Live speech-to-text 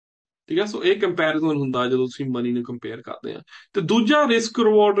ठीक है। सो ये कंपैरिजन हुंदा ਜਦੋਂ ਤੁਸੀਂ ਮਨੀ ਨੂੰ ਕੰਪੇਅਰ ਕਰਦੇ ਆ। ਤੇ ਦੂਜਾ ਰਿਸਕ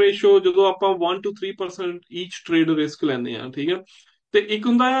ਰਿਵਾਰਡ ਰੇਸ਼ੋ ਜਦੋਂ ਆਪਾਂ 1 to 3% ਈਚ ਟ੍ਰੇਡ ਰਿਸਕ ਲੈਂਦੇ ਆ, ਠੀਕ ਹੈ। ਤੇ ਇੱਕ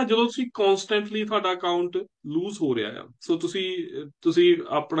ਹੁੰਦਾ ਆ ਜਦੋਂ ਤੁਸੀਂ ਕਨਸਟੈਂਟਲੀ ਤੁਹਾਡਾ ਅਕਾਊਂਟ ਲੂਜ਼ ਹੋ ਰਿਹਾ ਆ। ਸੋ ਤੁਸੀਂ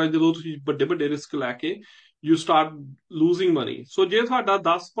ਆਪਣਾ ਜਦੋਂ ਤੁਸੀਂ ਵੱਡੇ ਵੱਡੇ ਰਿਸਕ ਲੈ ਕੇ ਯੂ ਸਟਾਰਟ ਲੂਜ਼ਿੰਗ ਮਨੀ। ਸੋ ਜੇ ਤੁਹਾਡਾ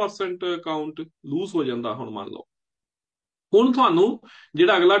 10% ਅਕਾਊਂਟ ਲੂਜ਼ ਹੋ ਜਾਂਦਾ, ਹੁਣ ਮੰਨ ਲਓ ਹੁਣ ਤੁਹਾਨੂੰ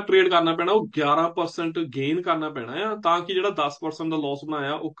ਜਿਹੜਾ ਅਗਲਾ ਟ੍ਰੇਡ ਕਰਨਾ ਪੈਣਾ ਉਹ 11% ਗੇਨ ਕਰਨਾ ਪੈਣਾ ਆ, ਤਾਂ ਕਿ ਜਿਹੜਾ 10% ਦਾ ਲਾਸ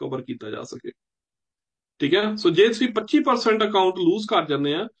ਬਣਾਇਆ ਉਹ ਕਵਰ ਕੀਤਾ ਜਾ ਸਕੇ, ਠੀਕ ਹੈ। ਸੋ ਜੇ ਤੁਸੀਂ 25% ਅਕਾਊਂਟ ਲੂਜ਼ ਕਰ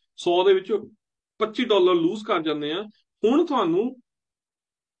ਜਾਂਦੇ ਆ, 100 ਦੇ ਵਿੱਚੋਂ $25 ਲੂਜ਼ ਕਰ ਜਾਂਦੇ ਆ, ਹੁਣ ਤੁਹਾਨੂੰ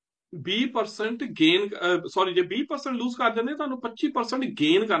 20% ਗੇਨ, ਸੌਰੀ ਜੇ 20% ਲੂਜ਼ ਕਰ ਜਾਂਦੇ ਤੁਹਾਨੂੰ 25%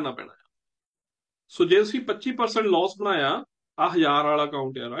 ਗੇਨ ਕਰਨਾ ਪੈਣਾ। ਸੋ ਜੇ ਤੁਸੀਂ 25% ਲਾਸ ਬਣਾਇਆ, ਆ 1000 ਵਾਲਾ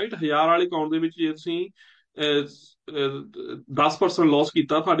ਅਕਾਊਂਟ ਹੈ ਰਾਈਟ, 1000 ਵਾਲੇ ਅਕਾਊਂਟ ਦੇ ਵਿੱਚ ਜੇ ਤੁਸੀਂ 10% ਲਾਸ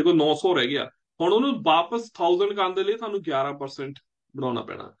ਕੀਤਾ, ਤੁਹਾਡੇ ਕੋਲ 900 ਰਹਿ ਗਿਆ। ਹੁਣ ਉਹਨੂੰ ਵਾਪਸ 1000 ਕਰਨ ਦੇ ਲਈ ਤੁਹਾਨੂੰ 11% ਬਣਾਉਣਾ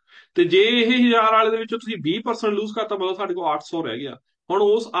ਪੈਣਾ। ਤੇ ਜੇ ਇਹ 1000 ਵਾਲੇ ਦੇ ਵਿੱਚੋਂ ਤੁਸੀਂ 20% ਲੂਜ਼ ਕਰਤਾ, ਮਤਲਬ ਸਾਡੇ ਕੋਲ 800 ਰਹਿ ਗਿਆ। ਹੁਣ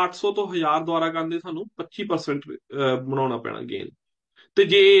ਉਸ 800 ਤੋਂ 1000 ਦੁਆਰਾ ਕਰਨ ਦੇ ਤੁਹਾਨੂੰ 25% ਬਣਾਉਣਾ ਪੈਣਾ ਗੇਨ। ਤੇ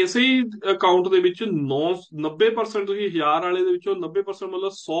ਜੇ ਇਸੇ ਹੀ ਅਕਾਊਂਟ ਦੇ ਵਿੱਚ 90% ਤੁਸੀਂ 1000 ਵਾਲੇ ਦੇ ਵਿੱਚੋਂ 90%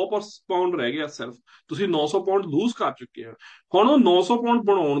 ਮਤਲਬ 100 ਪਾਉਂਡ ਰਹਿ ਗਿਆ ਸਿਰਫ, ਤੁਸੀਂ 900 ਪਾਉਂਡ ਲੂਜ਼ ਕਰ ਚੁੱਕੇ ਆ। ਹੁਣ ਉਹ 900 ਪਾਉਂਡ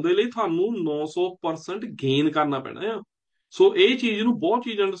ਬਣਾਉਣ ਦੇ ਲਈ ਤੁਹਾਨੂੰ 900% ਗੇਨ ਕਰਨਾ ਪੈਣਾ ਆ। ਸੋ ਇਹ ਚੀਜ਼ ਨੂੰ ਬਹੁਤ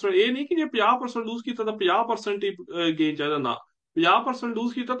ਚੀਜ਼ ਅੰਡਰਸਟੈਂਡ, ਇਹ ਨਹੀਂ ਕਿ ਜੇ 50% ਲੂਜ਼ ਕੀਤਾ ਤਾਂ 50% ਹੀ ਗੇਨ ਚਾਹੀਦਾ, ਨਾ। 50%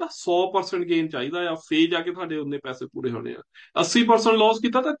 ਲੂਜ਼ ਕੀਤਾ ਤਾਂ 100% ਗੇਨ ਚਾਹੀਦਾ ਆ, ਫੇਰ ਜਾ ਕੇ ਤੁਹਾਡੇ ਉਨੇ ਪੈਸੇ ਪੂਰੇ ਹੋਣੇ ਆ। 80% ਲਾਸ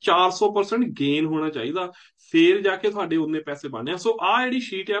ਕੀਤਾ ਤਾਂ 400% ਗੇਨ ਹੋਣਾ ਚਾਹੀਦਾ, ਫੇਰ ਜਾ ਕੇ ਤੁਹਾਡੇ ਉਨੇ ਪੈਸੇ ਬਣਨੇ ਆ। ਸੋ ਆਹ ਜਿਹੜੀ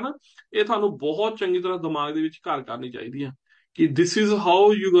ਸ਼ੀਟ ਆ ਨਾ, ਇਹ ਤੁਹਾਨੂੰ ਬਹੁਤ ਚੰਗੀ ਤਰ੍ਹਾਂ ਦਿਮਾਗ ਦੇ ਵਿੱਚ ਘਰ ਕਰਨੀ ਚਾਹੀਦੀ ਆ ਕਿ this is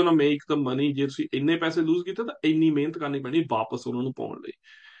how you ਗੋਨਾ make the money. ਜੇ ਤੁਸੀਂ ਇੰਨੇ ਪੈਸੇ ਲੂਜ਼ ਕੀਤੇ ਤਾਂ ਇੰਨੀ ਮਿਹਨਤ ਕਰਨੀ ਪੈਣੀ ਵਾਪਸ ਉਹਨਾਂ ਨੂੰ ਪਾਉਣ ਲਈ,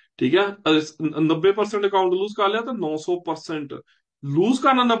 ਠੀਕ ਹੈ। 90% ਅਕਾਊਂਟ ਲੂਜ਼ ਕਰ ਲਿਆ ਤਾਂ 900% ਲੂਜ਼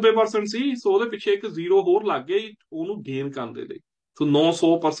ਕਰਨਾ 90% ਸੀ, ਸੋ ਉਹਦੇ ਪਿੱਛੇ ਇੱਕ ਜ਼ੀਰੋ ਹੋਰ ਲੱਗ ਗਿਆ ਉਹਨੂੰ ਗੇਨ ਕਰਨ ਦੇ ਲਈ। ਸੋ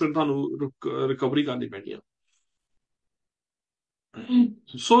 900% ਤੁਹਾਨੂੰ ਰਿਕਵਰੀ ਕਰਨੀ ਪੈਣੀ ਆ।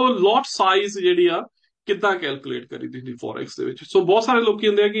 ਸੋ ਲੋਟ ਸਾਈਜ਼ ਜਿਹੜੀ ਆ ਕਿੱਦਾਂ ਕੈਲਕੂਲੇਟ ਕਰੀ ਦੀ ਫੋਰੈਕਸ ਦੇ ਵਿੱਚ। ਸੋ ਬਹੁਤ ਸਾਰੇ ਲੋਕੀ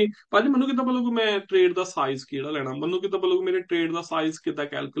ਹੁੰਦੇ ਆ ਕਿ ਭਾਜੀ ਮੈਨੂੰ ਕਿੱਦਾਂ ਪਤਾ ਲੱਗੂ ਮੈਂ ਟ੍ਰੇਡ ਦਾ ਸਾਈਜ਼ ਕਿਹੜਾ ਲੈਣਾ, ਮੈਨੂੰ ਕਿੱਦਾਂ ਪਤਾ ਲੱਗੂ ਮੇਰੇ ਟ੍ਰੇਡ ਦਾ ਸਾਈਜ਼ ਕਿੱਦਾਂ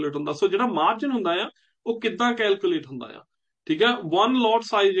ਕੈਲਕੂਲੇਟ ਹੁੰਦਾ। ਸੋ ਜਿਹੜਾ ਮਾਰਜਨ ਹੁੰਦਾ ਆ ਉਹ ਕਿੱਦਾਂ ਕੈਲਕੂਲੇਟ ਹੁੰਦਾ ਆ, ਠੀਕ ਹੈ। 1 ਲੋਟ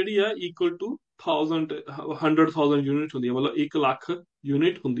ਸਾਈਜ਼ ਜਿਹੜੀ ਆ ਇਕੁਅਲ ਟੂ 100,000 ਯੂਨਿਟ ਹੁੰਦੀ ਆ, ਮਤਲਬ 1 ਲੱਖ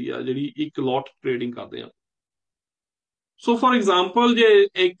ਯੂਨਿਟ ਹੁੰਦੀ ਆ ਜਿਹੜੀ ਇੱਕ ਲੋਟ ਟ੍ਰੇਡਿੰਗ ਕਰਦੇ ਆ। ਸੋ ਫॉर एग्जांपल ਜੇ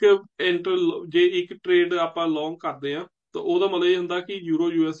ਇੱਕ ਇੰਟਰ ਜੇ ਇੱਕ ਟ੍ਰੇਡ ਆਪਾਂ ਲੌਂਗ ਕਰਦੇ ਆ ਤਾਂ ਉਹਦਾ ਮਤਲਬ ਇਹ ਹੁੰਦਾ ਕਿ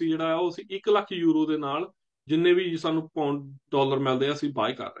ਯੂਰੋ ਯੂਐਸਡੀ ਜਿਹੜਾ ਆ ਉਹ ਅਸੀਂ 1 ਲੱਖ ਯੂਰੋ ਦੇ ਨਾਲ ਜਿੰਨੇ ਵੀ ਸਾਨੂੰ ਪਾਉਂਡ ਡਾਲਰ ਮਿਲਦੇ ਆ ਅਸੀਂ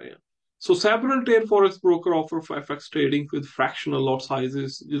ਬਾਈ ਕਰ ਰਹੇ ਆ। So several trade forex broker offer FX trading with fractional lot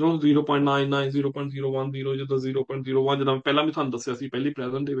sizes, 0.99, 0.010, ਜਿੱਦਾਂ 0.01, ਜਿੱਦਾਂ ਪਹਿਲਾਂ ਵੀ ਤੁਹਾਨੂੰ ਦੱਸਿਆ ਸੀ ਪਹਿਲੀ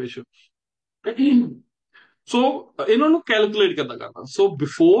ਪ੍ਰੈਜ਼ੈਂਟ ਦੇ ਵਿੱਚ। ਸੋ ਇਹਨਾਂ ਨੂੰ ਕੈਲਕੂਲੇਟ ਕਿੱਦਾਂ ਕਰਨਾ। ਸੋ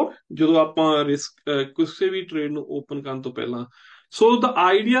ਬਿਫੋਰ ਜਦੋਂ ਆਪਾਂ ਰਿਸਕ ਕਿਸੇ ਵੀ ਟ੍ਰੇਡ ਨੂੰ ਓਪਨ ਕਰਨ ਤੋਂ ਪਹਿਲਾਂ, ਸੋ ਦ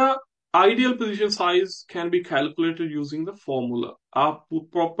ideal position size can be calculated using the formula. ਆ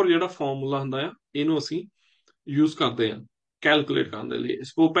ਪ੍ਰੋਪਰ ਜਿਹੜਾ ਫਾਰਮੂਲਾ ਹੁੰਦਾ ਆ ਇਹਨੂੰ ਅਸੀਂ ਯੂਜ਼ ਕਰਦੇ ਆ ਕੈਲਕੂਲੇਟ ਕਰਨ ਦੇ ਲਈ।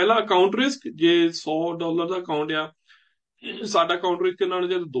 ਸੋ ਪਹਿਲਾ ਅਕਾਊਂਟ ਰਿਸਕ, ਜੇ $100 ਦਾ ਅਕਾਊਂਟ ਆ, ਸਾਡਾ ਅਕਾਊਂਟ ਰਿਸਕ ਕਿੰਨਾ ਹੋਣਾ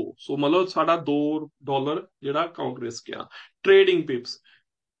ਚਾਹੀਦਾ 2। ਸੋ ਮਤਲਬ ਸਾਡਾ $2 ਜਿਹੜਾ ਅਕਾਊਂਟ ਰਿਸਕ ਆ। Trading ਪਿਪਸ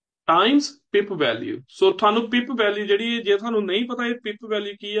Times Pip value. ਸੋ ਤੁਹਾਨੂੰ ਪਿਪ ਵੈਲਿਊ ਜਿਹੜੀ, ਜੇ ਤੁਹਾਨੂੰ ਨਹੀਂ ਪਤਾ ਇਹ ਪਿਪ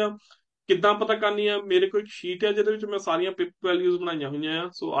ਵੈਲਿਊ ਕੀ ਆ ਕਿੱਦਾਂ ਪਤਾ ਕਰਨੀ ਆ, ਮੇਰੇ ਕੋਲ ਇੱਕ ਸ਼ੀਟ ਹੈ ਜਿਹਦੇ ਵਿੱਚ ਮੈਂ ਸਾਰੀਆਂ ਪਿਪ ਵੈਲਿਊਜ਼ ਬਣਾਈਆਂ ਹੋਈਆਂ ਆ।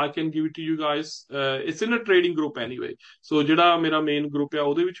 ਸੋ I can give it to you guys, it's in a trading group anyway. ਸੋ ਜਿਹੜਾ ਮੇਰਾ ਮੇਨ ਗਰੁੱਪ ਆ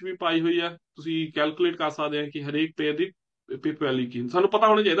ਉਹਦੇ ਵਿੱਚ ਵੀ ਪਾਈ ਹੋਈ ਆ, ਤੁਸੀਂ ਕੈਲਕੂਲੇਟ ਕਰ ਸਕਦੇ ਆ ਕਿ ਹਰੇਕ ਪੇਅਰ ਦੀ ਪਿਪ ਵੈਲਿਊ ਕੀ। ਸਾਨੂੰ ਪਤਾ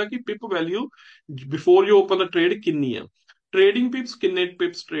ਹੋਣਾ ਚਾਹੀਦਾ ਕਿ Pip value before you open the trade ਕਿੰਨੀ ਆ, ਟ੍ਰੇਡਿੰਗ ਪਿਪਸ ਕਿੰਨੇ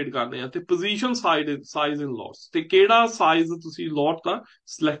ਪਿਪਸ ਟ੍ਰੇਡ ਕਰਦੇ ਆ, ਤੇ ਪੋਜੀਸ਼ਨ ਸਾਈਜ਼ ਇਨ ਲੋਟਸ, ਤੇ ਕਿਹੜਾ ਸਾਈਜ਼ ਤੁਸੀਂ ਲੋਟ ਦਾ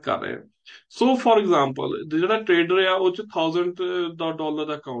ਸਿਲੈਕਟ ਕਰ ਰਹੇ ਹੋ। ਸੋ ਫॉर एग्जांपल ਜਿਹੜਾ ਟ੍ਰੇਡਰ ਆ ਉਹ ਚ $1000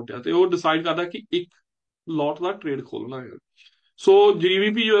 ਦਾ ਅਕਾਊਂਟ ਆ ਤੇ ਉਹ ਡਿਸਾਈਡ ਕਰਦਾ ਕਿ ਇੱਕ ਲੋਟ ਦਾ ਟ੍ਰੇਡ ਖੋਲਣਾ ਹੈ। ਸੋ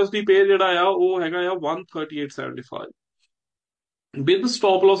ਜੀਬੀਪੀ ਯੂਐਸਡੀ ਪੇਅਰ ਜਿਹੜਾ ਆ ਉਹ ਹੈਗਾ ਆ 138.75 with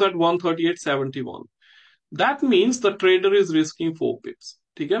stop loss at 138.71। That means the trader is risking 4 pips,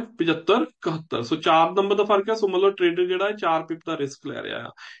 ਠੀਕ ਹੈ। 75 71, ਸੋ 4 ਨੰਬਰ ਦਾ ਫਰਕ ਹੈ। ਸੋ ਮਤਲਬ ਟ੍ਰੇਡਰ ਜਿਹੜਾ ਹੈ 4 ਪਿਪ ਦਾ ਰਿਸਕ ਲੈ ਰਿਹਾ ਆ।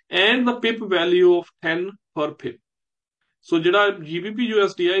 And the Pip value of 10 ਪਰ ਪਿਪ। ਸੋ ਜਿਹੜਾ ਜੀਬੀਪੀ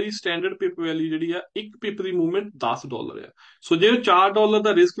ਯੂਐਸਡੀ ਆ ਇਹਦੀ ਸਟੈਂਡਰਡ ਪਿਪ ਵੈਲਿਊ ਜਿਹੜੀ ਆ ਇੱਕ ਪਿਪ ਦੀ ਮੂਵਮੈਂਟ $10 ਆ। ਸੋ ਜੇ $4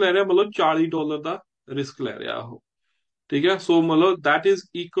 ਦਾ ਰਿਸਕ ਲੈ ਰਿਹਾ ਮਤਲਬ $40 ਦਾ ਰਿਸਕ ਲੈ ਰਿਹਾ ਉਹ, ਠੀਕ ਹੈ। ਸੋ ਮਤਲਬ that is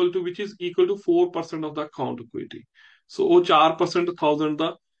equal to which is equal to 4% of the account equity। ਸੋ ਉਹ 4% 1000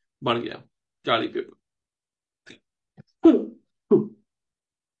 ਦਾ ਬਣ ਗਿਆ 40 Pip.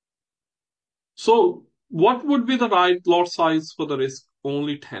 So what would be the right lot size for the risk?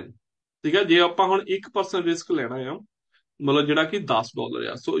 Only 10, ਠੀਕ ਹੈ। ਜੇ ਆਪਾਂ ਹੁਣ 1% ਰਿਸਕ ਲੈਣਾ ਆ ਮਤਲਬ ਜਿਹੜਾ ਕਿ $10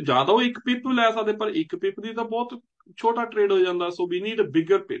 ਆ, ਸੋ ਜ਼ਿਆਦਾ ਉਹ ਇੱਕ ਪਿਪ ਲੈ ਸਕਦੇ, ਪਰ ਇੱਕ ਪਿਪ ਦੀ ਤਾਂ ਬਹੁਤ ਛੋਟਾ ਟ੍ਰੇਡ ਹੋ ਜਾਂਦਾ, ਸੋ ਵੀ ਨੀਡ ਅ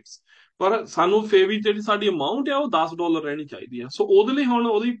ਬਿਗਰ ਪਿਪਸ। ਪਰ ਸਾਨੂੰ ਫੇਰ ਵੀ ਜਿਹੜੀ ਸਾਡੀ ਅਮਾਊਂਟ ਆ ਉਹ $10 ਰਹਿਣੀ ਚਾਹੀਦੀ ਆ। ਸੋ ਉਹਦੇ ਲਈ ਹੁਣ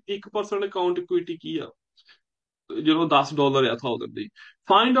ਉਹਦੀ 1% ਅਕਾਊਂਟ ਇਕੁਇਟੀ ਕੀ ਆ, ਜਦੋਂ $10 ਆ 1000 ਦੀ।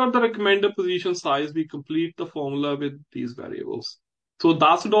 Find out the recommended position size, we complete the formula with these variables. So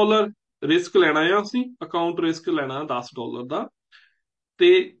 $10 risk ਲੈਣਾ ਆ, ਅਸੀਂ ਅਕਾਊਂਟ ਰਿਸਕ ਲੈਣਾ $10 ਦਾ। ਤੇ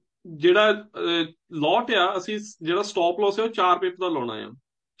ਜਿਹੜਾ ਲੋਟ ਆ, ਅਸੀਂ ਜਿਹੜਾ ਸਟਾਪ ਲਾਸ ਹੈ ਉਹ 4 ਪਿਪ ਦਾ ਲਾਉਣਾ ਆ,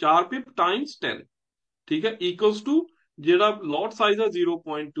 4 ਪਿਪ ਟਾਈਮਸ 10, ਠੀਕ ਹੈ, ਇਕੁਅਲਸ ਟੂ ਜਿਹੜਾ ਲੋਟ ਸਾਈਜ਼ ਆ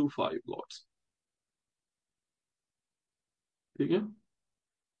 0.25 ਲੋਟਸ, ਠੀਕ ਹੈ।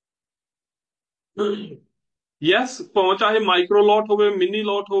 ਯੈਸ, ਭਾਵੇਂ ਚਾਹੇ ਮਾਈਕਰੋ ਲੋਟ ਹੋਵੇ, ਮਿਨੀ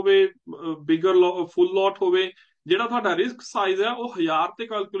ਲੋਟ ਹੋਵੇ, ਬਿਗਰ ਫੁੱਲ ਲੋਟ ਹੋਵੇ, ਜਿਹੜਾ ਤੁਹਾਡਾ ਰਿਸਕ ਸਾਈਜ਼ ਹੈ ਉਹ 1000 ਤੇ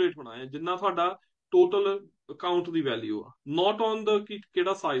ਕੈਲਕੂਲੇਟ ਹੋਣਾ ਹੈ, ਜਿੰਨਾ ਤੁਹਾਡਾ ਟੋਟਲ ਅਕਾਊਂਟ ਦੀ ਵੈਲਿਊ ਆ, ਨੋਟ ਔਨ ਦਾ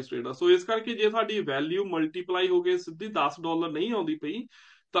ਕਿਹੜਾ ਸਾਈਜ਼ ਟ੍ਰੇਡ ਆ। ਸੋ ਇਸ ਕਰਕੇ ਜੇ ਤੁਹਾਡੀ ਵੈਲਿਊ ਮਲਟੀਪਲਾਈ ਹੋ ਕੇ ਸਿੱਧੀ $10 ਨਹੀਂ ਆਉਂਦੀ ਪਈ,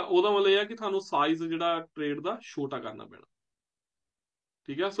 ਤਾਂ ਉਹਦਾ ਮਤਲਬ ਇਹ ਆ ਕਿ ਤੁਹਾਨੂੰ ਸਾਈਜ਼ ਜਿਹੜਾ ਟ੍ਰੇਡ ਦਾ ਛੋਟਾ ਕਰਨਾ ਪੈਣਾ,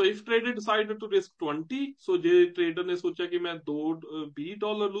 ਠੀਕ ਹੈ। ਸੋ if trader decided to risk 20, ਸੋ ਜੇ ਟ੍ਰੇਡਰ ਨੇ ਸੋਚਿਆ ਕਿ ਮੈਂ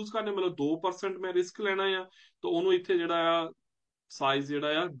 $20 ਲੂਜ਼ ਕਰਨੇ, ਮਤਲਬ 2% ਮੈਂ ਰਿਸਕ ਲੈਣਾ ਆ, ਤਾਂ ਉਹਨੂੰ ਇੱਥੇ ਜਿਹੜਾ ਆ ਸਾਈਜ਼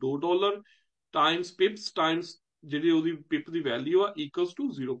ਜਿਹੜਾ ਆ $2 ਟਾਈਮਸ ਪਿਪਸ ਟਾਈਮਸ ਜਿਹੜੀ ਉਹਦੀ ਪਿਪ ਦੀ ਵੈਲਿਊ ਆ ਇਕੁਅਲਸ ਟੂ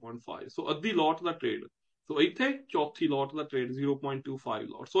 0.5, ਸੋ ਅੱਧੀ ਲੋਟ ਦਾ ਟ੍ਰੇਡ। ਸੋ ਇੱਥੇ ਚੌਥੀ ਲੋਟ ਦਾ ਟ੍ਰੇਡ 0.25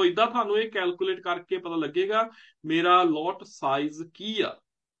 ਲੋਟ। ਸੋ ਇਦਾਂ ਤੁਹਾਨੂੰ ਇਹ ਕੈਲਕੂਲੇਟ ਕਰਕੇ ਪਤਾ ਲੱਗੇਗਾ ਮੇਰਾ ਲੋਟ ਸਾਈਜ਼ ਕੀ ਆ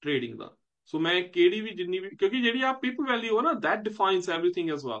ਟ੍ਰੇਡਿੰਗ ਦਾ। ਸੋ ਮੈਂ ਕਿਹੜੀ ਵੀ ਜਿੰਨੀ ਵੀ, ਕਿਉਂਕਿ ਜਿਹੜੀ ਆ ਪਿਪ ਵੈਲਿਊ ਆ ਨਾ, ਦੈਟ ਡਿਫਾਈਨਸ ਐਵਰੀਥਿੰਗ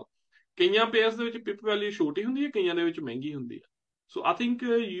ਐਜ਼ ਵੈਲ। ਕਈਆਂ ਪੇਅਰਸ ਦੇ ਵਿੱਚ ਪਿਪ ਵੈਲਿਊ ਛੋਟੀ ਹੁੰਦੀ ਹੈ, ਕਈਆਂ ਦੇ ਵਿੱਚ ਮਹਿੰਗੀ ਹੁੰਦੀ ਹੈ। ਸੋ ਆਈ ਥਿੰਕ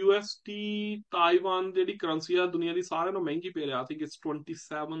USD ਤਾਈਵਾਨ ਜਿਹੜੀ ਕਰੰਸੀ ਆ ਦੁਨੀਆ ਦੀ ਸਾਰਿਆਂ ਨੂੰ ਮਹਿੰਗੀ ਪੈ ਰਿਹਾ, ਆਈ ਥਿੰਕ ਇਟਸ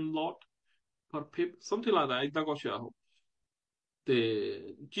 27 ਲੋਟ ਪਰ ਪਿਪ, ਸਮਥਿੰਗ ਲਾਈਕ ਦੈਟ, ਇਦਾਂ ਕੁਛ ਆ ਉਹ।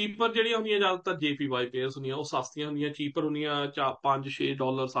 ਤੇ ਚੀਪਰ ਜਿਹੜੀਆਂ ਹੁੰਦੀਆਂ ਜ਼ਿਆਦਾਤਰ JPY ਪੇਅਰਸ ਹੁੰਦੀਆਂ, ਉਹ ਸਸਤੀਆਂ ਹੁੰਦੀਆਂ, ਚੀਪਰ ਹੁੰਦੀਆਂ,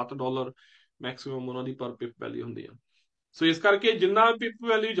 $5-6 $7 ਮੈਕਸਿਮਮ ਉਹਨਾਂ ਦੀ ਪਰ ਪਿਪ ਵੈਲਿਊ ਹੁੰਦੀ ਆ। ਸੋ ਇਸ ਕਰਕੇ ਜਿੰਨਾ ਪਿਪ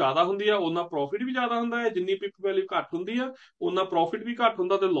ਵੈਲਿਊ ਜ਼ਿਆਦਾ ਹੁੰਦੀ ਆ, ਉਹਨਾਂ ਪ੍ਰੋਫਿਟ ਵੀ ਜ਼ਿਆਦਾ ਹੁੰਦਾ ਹੈ, ਜਿੰਨੀ ਪਿਪ ਵੈਲਿਊ ਘੱਟ ਹੁੰਦੀ ਆ, ਉਹਨਾਂ ਪ੍ਰੋਫਿਟ ਵੀ ਘੱਟ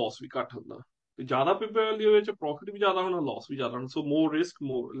ਹੁੰਦਾ ਤੇ ਲਾਸ ਵੀ ਘੱਟ ਹੁੰਦਾ। ਤੇ ਜ਼ਿਆਦਾ ਪਿਪ ਵੈਲਿਊ ਵਿੱਚ ਪ੍ਰੋਫਿਟ ਵੀ ਜ਼ਿਆਦਾ ਹੋਣਾ, ਲਾਸ ਵੀ ਜ਼ਿਆਦਾ ਹੋਣਾ। ਸੋ ਮੋਰ ਰਿਸਕ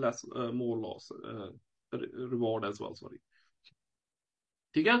ਮੋਰ ਲੈਸ ਮੋਰ Las reward as well, sorry,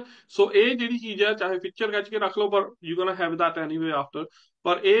 ਠੀਕ ਹੈ। ਸੋ ਇਹ ਜਿਹੜੀ ਚੀਜ਼ ਹੈ, ਚਾਹੇ ਪਿਕਚਰ ਖਿੱਚ ਕੇ ਰੱਖ ਲਓ, ਪਰ you ਗੋਨਾ have that anyway after.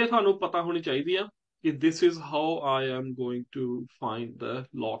 ਪਰ ਇਹ ਤੁਹਾਨੂੰ ਪਤਾ ਹੋਣੀ ਚਾਹੀਦੀ ਆ ਕਿ this is how I am going to find the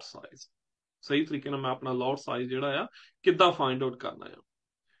lot size. ਸਹੀ ਤਰੀਕੇ ਨਾਲ ਮੈਂ ਆਪਣਾ ਲੋਟ ਸਾਈਜ਼ ਜਿਹੜਾ ਆ ਕਿੱਦਾਂ ਫਾਈਂਡ ਆਊਟ ਕਰਨਾ ਆ,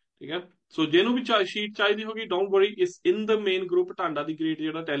 ਠੀਕ ਹੈ। ਸੋ ਜਿਹਨੂੰ ਵੀ ਸ਼ੀਟ ਚਾਹੀਦੀ ਹੋਗੀ, ਡੋਂਟ ਵਰੀ, ਇਸ ਇਨ ਦ ਮੇਨ ਗਰੁੱਪ ਢਾਂਡਾ ਦੀ ਗ੍ਰੇਟ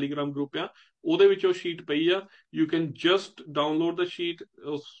ਜਿਹੜਾ ਟੈਲੀਗ੍ਰਾਮ ਗਰੁੱਪ ਆ, ਉਹਦੇ ਵਿੱਚ ਉਹ ਸ਼ੀਟ ਪਈ ਆ। You can just download the sheet,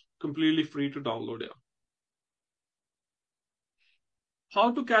 completely free to download ਆ।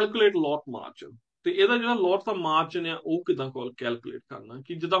 How to calculate lot margin, ਤੇ ਇਹਦਾ ਜਿਹੜਾ ਲੋਟ ਦਾ ਮਾਰਜਨ ਆ ਉਹ ਕਿਦਾਂ ਕੈਲਕੂਲੇਟ ਕਰਨਾ,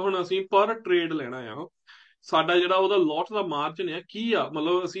 ਕਿ ਜਿੱਦਾਂ ਹੁਣ ਅਸੀਂ ਪਰ ਟ੍ਰੇਡ ਲੈਣਾ ਆ, ਸਾਡਾ ਜਿਹੜਾ ਉਹਦਾ ਲੋਟ ਦਾ ਮਾਰਜਨ ਆ ਕੀ ਆ,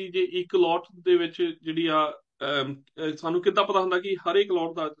 ਮਤਲਬ ਅਸੀਂ ਜੇ ਇੱਕ ਲੋਟ ਦੇ ਵਿੱਚ ਜਿਹੜੀ ਆ ਸਾਨੂੰ ਕਿੱਦਾਂ ਪਤਾ ਹੁੰਦਾ ਕਿ ਹਰ ਇੱਕ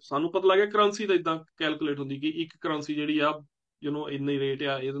ਲੋਟ ਦਾ, ਸਾਨੂੰ ਪਤਾ ਲੱਗਿਆ ਕਰੰਸੀ ਦਾ ਇਦਾਂ ਕੈਲਕੂਲੇਟ ਹੁੰਦੀ ਕਿ ਇੱਕ ਕਰੰਸੀ ਜਿਹੜੀ ਆ ਇੰਨੀ ਰੇਟ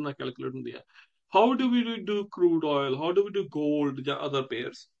ਆ, ਇਹਦੇ ਨਾਲ ਕੈਲਕੂਲੇਟ ਹੁੰਦੀ ਆ। How do we do crude oil, how do we do gold ਜਾਂ ਅਦਰ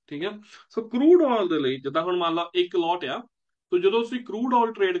ਪੇਅਰਸ, ਠੀਕ ਹੈ। ਸੋ ਕਰੂਡ ਆਇਲ ਦੇ ਲਈ ਜਿੱਦਾਂ ਹੁਣ ਮੰਨ ਲਾ ਇੱਕ ਲੋਟ ਆ, ਤੋ ਜਦੋਂ ਅਸੀਂ ਕਰੂਡ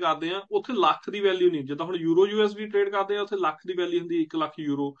ਆਇਲ ਟ੍ਰੇਡ ਕਰਦੇ ਆ, ਉੱਥੇ ਲੱਖ ਦੀ ਵੈਲਿਊ ਨਹੀਂ, ਜਿੱਦਾਂ ਹੁਣ ਯੂਰੋ USD ਟ੍ਰੇਡ ਕਰਦੇ ਆ, ਉੱਥੇ ਲੱਖ ਦੀ ਵੈਲਿਊ ਹੁੰਦੀ 1 ਲੱਖ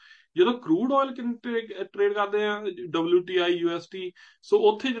ਯੂਰੋ। ਜਦੋਂ ਕਰੂਡ ਆਇਲ ਟ੍ਰੇਡ ਕਰਦੇ ਆ, WTI USD, ਸੋ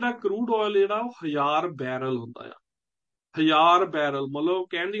ਉੱਥੇ ਜਿਹੜਾ ਕਰੂਡ ਆਇਲ ਜਿਹੜਾ ਉਹ 1000 ਬੈਰਲ ਹੁੰਦਾ ਆ। 1000 ਬੈਰਲ ਮਤਲਬ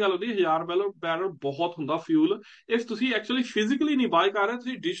ਕਹਿਣ ਦੀ ਗੱਲ ਹੁੰਦੀ, 1000 ਬੈਰਲ ਬਹੁਤ ਹੁੰਦਾ ਫਿਊਲ। ਇਸ ਤੁਸੀਂ ਐਕਚੁਅਲੀ ਫਿਜ਼ੀਕਲੀ ਨਹੀਂ ਬਾਏ ਕਰ ਰਹੇ,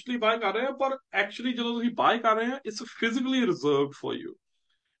 ਤੁਸੀਂ ਡਿਜੀਟਲੀ ਬਾਏ ਕਰ ਰਹੇ ਹੋ, ਪਰ ਐਕਚੁਅਲੀ ਜਦੋਂ ਤੁਸੀਂ ਬਾਏ ਕਰ ਰਹੇ ਹੋ, it's physically reserved for you,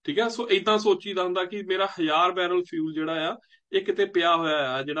 ਠੀਕ ਹੈ। ਸੋ ਇਦਾਂ ਸੋਚੀਦਾ ਹੁੰਦਾ ਕਿ ਮੇਰਾ 1000 ਬੈਰਲ ਫਿਊਲ ਜਿਹੜਾ ਆ ਇਹ ਕਿਤੇ ਪਿਆ ਹੋਇਆ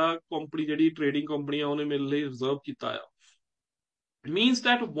ਆ, ਜਿਹੜਾ ਕੰਪਨੀ ਜਿਹੜੀ ਟ੍ਰੇਡਿੰਗ ਕੰਪਨੀ ਆ ਉਹਨੇ ਮੇਰੇ ਲਈ ਰਿਜ਼ਰਵ ਕੀਤਾ ਆ। ਮੀਨਸ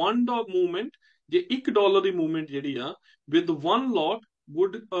ਦੈਟ $1 ਮੂਵਮੈਂਟ, ਜੇ $1 ਦੀ ਮੂਵਮੈਂਟ ਜਿਹੜੀ ਆ with 1 lot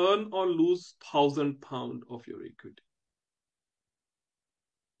would earn or lose 1000 pound of your equity।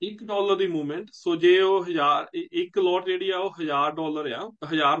 $1 the movement, ਸੋ ਜੇ ਉਹ 1000 ਇੱਕ ਲੋਟ ਜਿਹੜੀ ਆ ਉਹ $1000 ਆ,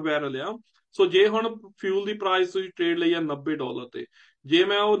 1000 ਬੈਰਲ ਆ। ਸੋ ਜੇ ਹੁਣ ਫਿਊਲ ਦੀ ਪ੍ਰਾਈਸ ਤੁਸੀਂ ਟ੍ਰੇਡ ਲਈ ਆ $90 ਤੇ, ਜੇ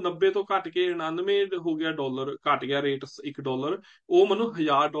ਮੈਂ ਉਹ 90 ਤੋਂ ਘਟ ਕੇ 99 ਹੋ ਗਿਆ ਡਾਲਰ, ਘਟ ਗਿਆ ਰੇਟ $1, ਉਹ ਮੈਨੂੰ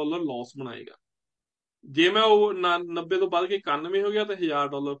 $1000 ਲਾਸ ਬਣਾਏਗਾ। ਜੇ ਮੈਂ ਉਹ 90 ਤੋਂ ਵੱਧ ਕੇ 91 ਹੋ ਗਿਆ ਤਾਂ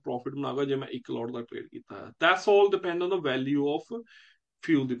 $1000 ਪ੍ਰੋਫਿਟ ਬਣਾਊਗਾ, ਜੇ ਮੈਂ ਇੱਕ ਲੋਟ ਦਾ ਟ੍ਰੇਡ ਕੀਤਾ ਹੈ। That's all depend on the value of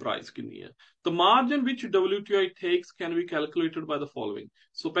fuel the price ਕਿੰਨੀ ਹੈ। ਤਾਂ margin which WTI takes can be calculated by the following।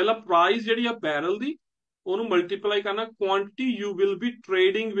 ਸੋ ਪਹਿਲਾਂ ਪ੍ਰਾਈਸ ਜਿਹੜੀ ਆ ਬੈਰਲ ਦੀ, ਉਹਨੂੰ ਮਲਟੀਪਲਾਈ ਕਰਨਾ quantity you will be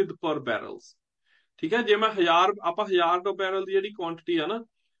trading with ਪਰ ਬੈਰਲਸ, ਠੀਕ ਹੈ। ਜੇ ਮੈਂ 1000 ਆਪਾਂ 1000 ਬੈਰਲ ਦੀ ਜਿਹੜੀ ਕੁਆਂਟੀਟੀ ਆ ਨਾ,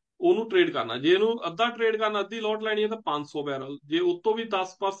 ਉਹਨੂੰ ਟ੍ਰੇਡ ਕਰਨਾ, ਜੇ ਇਹਨੂੰ ਅੱਧਾ ਟ੍ਰੇਡ ਕਰਨਾ, ਅੱਧੀ ਲੋਟ ਲੈਣੀ ਹੈ ਤਾਂ 500 ਬੈਰਲ। ਜੇ ਉਤੋਂ ਵੀ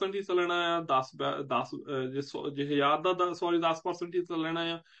 10% ਹੀ ਲੈਣਾ ਆ, 10 ਜੇ 1000 ਦਾ ਸੌਰੀ 10% ਹੀ ਲੈਣਾ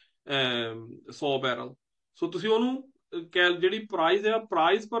ਆ 100 ਬੈਰਲ। ਸੋ ਤੁਸੀਂ ਉਹਨੂੰ ਜਿਹੜੀ ਪ੍ਰਾਈਸ ਆ,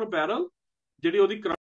 ਪ੍ਰਾਈਸ ਪਰ ਬੈਰਲ ਜਿਹੜੀ ਉਹਦੀ